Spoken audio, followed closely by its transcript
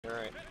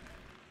right.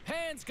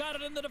 Hands got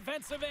it in the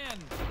defensive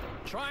end.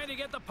 Trying to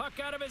get the puck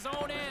out of his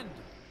own end.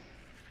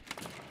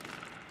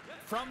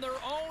 From their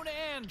own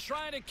end,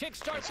 trying to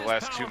kickstart It's the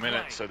last 2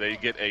 minutes, so they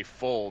get a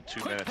full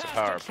 2 minutes of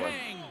power play.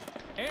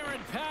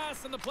 Aaron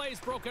pass, and the play's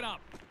broken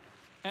up.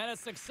 And a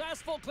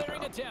successful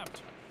clearing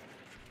attempt.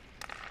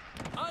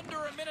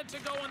 Under a minute to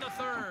go in the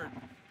third.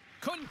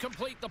 Couldn't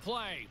complete the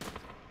play.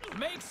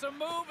 Makes a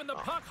move, and the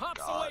puck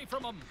hops away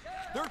from him.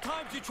 There are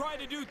times you try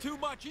to do too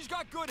much. He's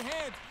got good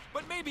hands,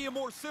 but maybe a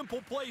more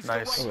simple place.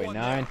 Nice. The right one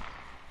 9.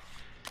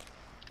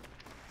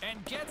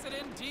 And gets it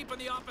in deep in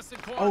the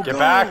opposite corner. Oh, Get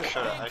back.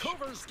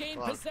 Vancouver's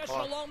gained possession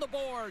along the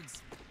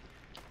boards.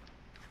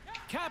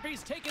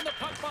 Cappy's taking the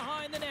puck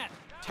behind the net.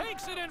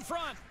 Takes it in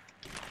front.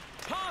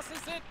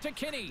 Tosses it to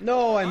Kinney.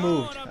 No, I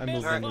moved. Oh, I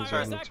moved. That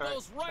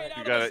goes right out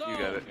You of got the it, zone. you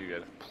got it, you got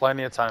it.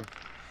 Plenty of time.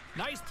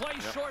 Nice play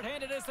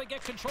shorthanded as they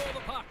get control of the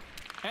puck.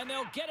 And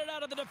they'll get it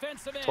out of the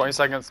defensive end. 20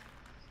 seconds.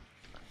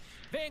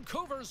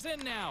 Vancouver's in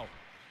now.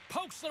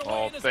 Pokes it away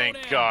Oh, in his thank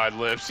own God,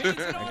 end. Lips. Feeds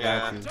it over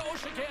got you. to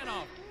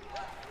Oshikano.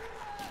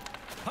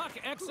 Puck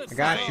exits. I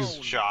got the you. Nice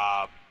zone.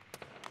 job.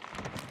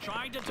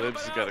 Trying to dump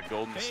Lips it has got out. a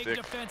golden Big stick.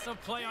 defensive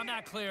play on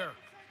that clear.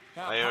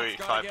 I owe you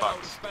Puck's gotta get out,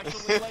 $5.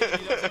 especially late.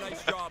 He does a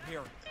nice job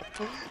here.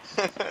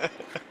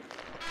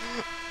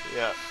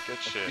 Yeah, good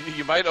shit.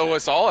 You might owe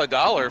us all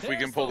 $1 if we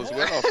can pull this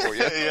win off for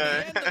you. At the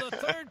Yeah. end of the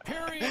third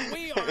period,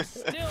 we are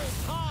still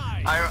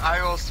tied.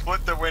 I will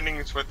split the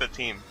winnings with the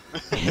team.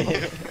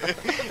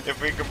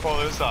 If we can pull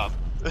this off.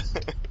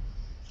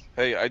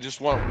 Hey, I just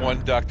want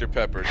one Dr.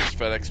 Pepper. Just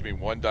FedEx me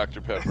one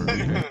Dr. Pepper.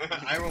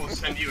 I will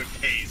send you a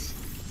case.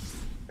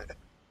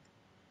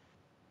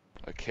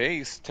 A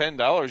case,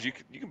 $10. You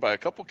can buy a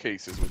couple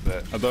cases with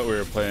that. I thought we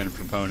were playing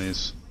for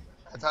ponies.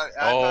 I thought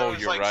Oh, it was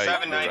you're like right, you're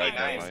right, $7.99.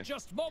 never mind. It's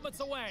just moments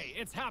away.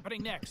 It's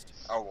happening next.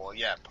 Oh well,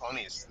 yeah,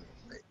 ponies.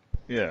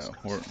 Yeah,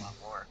 we're A lot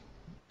more.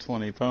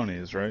 20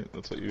 ponies, right?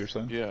 That's what you were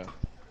saying? Yeah,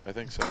 I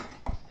think so.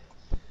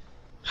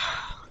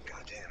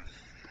 Goddamn.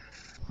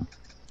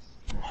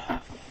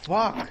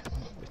 Fuck.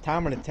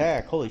 Time and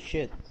attack. Holy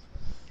shit.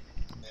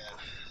 Yeah.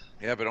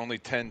 Yeah, but only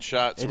 10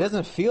 shots. It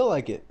doesn't feel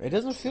like it. It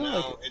doesn't feel like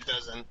No, it. it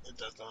doesn't. It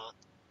does not.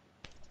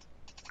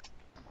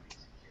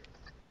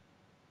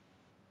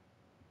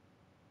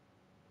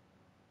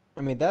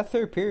 I mean, that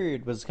third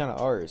period was kind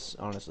of ours,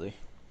 honestly.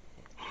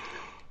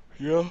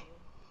 Yeah.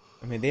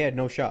 I mean, they had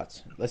no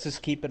shots. Let's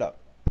just keep it up.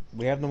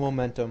 We have the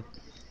momentum.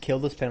 Kill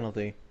this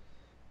penalty.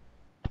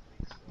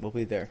 We'll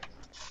be there.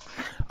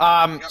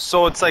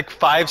 So it's like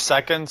 5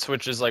 seconds,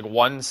 which is like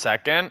 1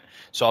 second.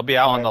 So I'll be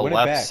out on the Win it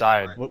left back.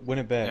 side. Win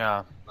it back.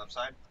 Yeah. Left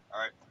side. All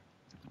right.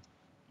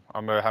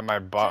 I'm gonna have my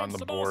butt on the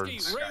James boards.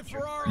 Cebulski, Ray I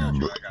Ferraro.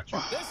 got you.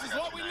 This is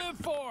what we live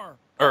for.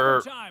 Or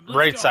Overtime. Let's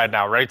right go. side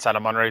now. Right side.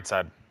 I'm on right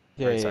side.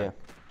 Yeah, Right yeah, side. yeah.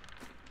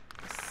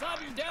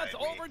 Sudden death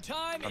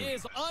overtime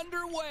is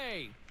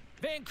underway.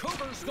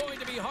 Vancouver's going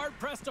to be hard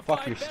pressed to Fuck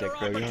find your better stick,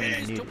 bro. You don't even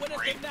opportunities need to it. win it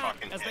Great than that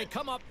fucking as they hit.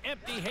 come up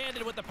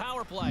empty-handed with the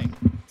power play.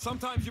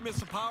 Sometimes you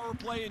miss a power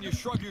play and you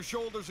shrug your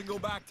shoulders and go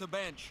back to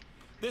bench.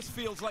 This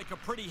feels like a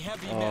pretty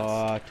heavy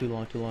miss. Too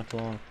long, too long, too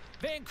long.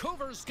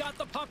 Vancouver's got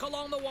the puck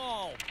along the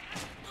wall.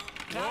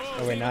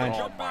 Oh, wait, 9.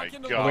 Jump Oh back my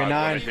into God, the what a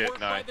line. hit, Work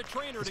by 9. the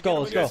trainer Let's to go, get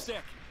let's him a go.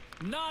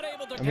 stick. Not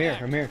able to I'm here,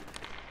 connect. I'm here.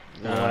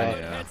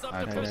 Heads up to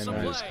I put think some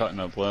he was play. cutting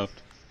up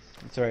left.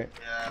 It's alright.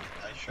 Yeah,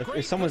 I should.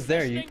 If someone's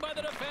there, you Positioning by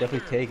the definitely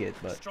defender. take it,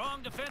 but...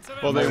 Strong defensive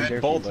Well, effort. they Very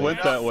both careful, went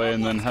but- that way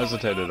and then Someone's going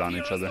hesitated out on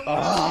here each as the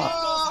other. whistle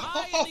goes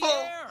high in the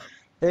air.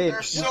 Hey,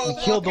 They're so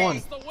we killed lucky. one.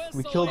 It's the whistle,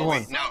 We killed and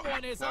one.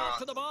 someone is No, off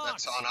to the box.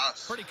 that's on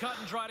us. Pretty cut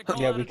and dry to call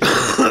Yeah, out we a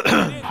killed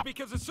one. It is,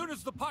 because as soon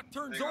as the puck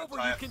turns There you over,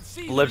 go, you Ty. can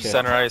see Live that he's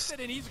center ice. invested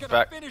and he's gonna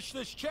Back. finish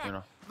this check. You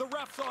know. The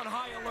ref's on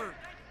high alert.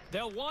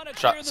 They'll want to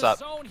Shot, clear the stop.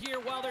 zone here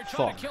while they're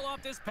trying Fuck. to kill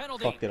off this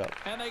penalty. Fucked it up.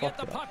 And they Fucked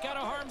get the it up. puck out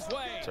of harm's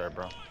way. Sorry,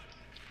 bro.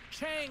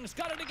 Chang's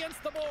got it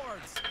against the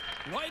boards.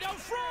 Right out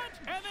front,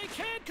 and they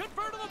can't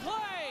convert on the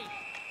play.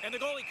 And the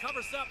goalie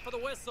covers up for the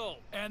whistle.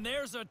 And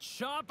there's a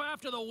chop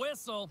after the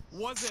whistle.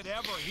 Was it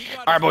ever? He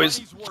got All right, his boys,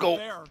 money's let's worth go.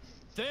 there.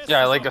 This Yeah,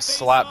 I is like a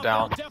slap face-off.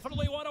 down. They'll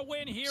definitely want to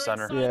win here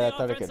Center. inside Yeah, I the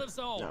thought I could... offensive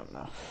zone.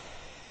 No.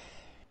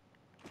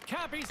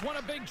 Cappy's won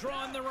a big draw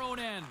on their own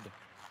end.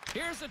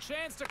 Here's a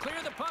chance to clear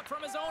the puck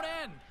from his own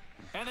end.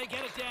 And they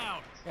get it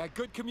down. Yeah,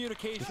 good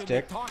communication. They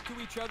Stick. talk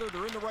to each other.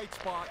 They're in the right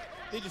spot.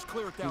 They just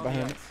clear it down the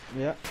Behind it. ice.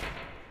 Yeah.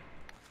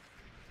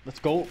 Let's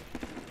go.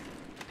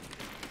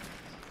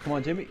 Come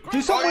on, Jimmy.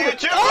 Do something with it.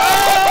 Jimmy!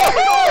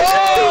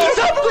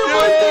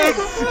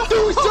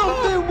 Do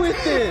something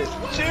with it.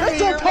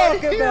 That's what I'm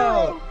talking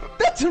about.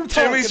 That's what I'm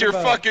talking Jimmy's your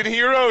about. fucking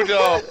hero,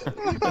 dog.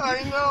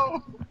 I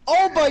know.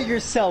 All by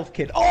yourself,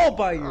 kid. All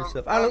by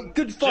yourself. I don't.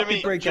 Good fucking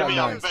Jimmy, breakout, Jimmy,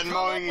 I'm 9.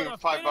 Venmoing you With a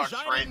 $5 finish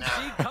I right didn't now.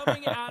 see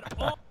coming at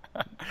all.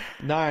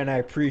 9, I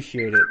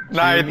appreciate it.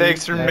 Nah, Jimmy,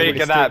 thanks for I making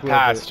would've that stick with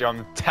pass, it. Joe.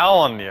 I'm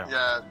telling you.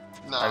 Yeah.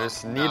 No. I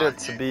just need no, it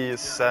to you- be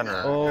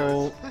center.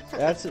 Oh,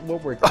 that's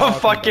what we're talking A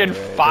fucking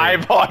about right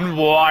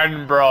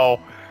 5-on-1, bro.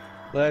 there.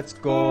 Let's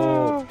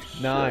go.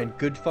 9.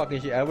 Good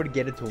fucking shit. I would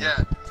get it to him.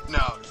 Yeah.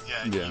 No.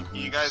 Yeah. Yeah.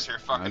 You guys are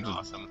fucking just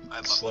awesome. I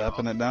love you all.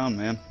 Slapping it down,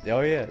 man.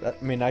 Oh, yeah.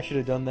 I mean, I should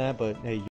have done that, but hey,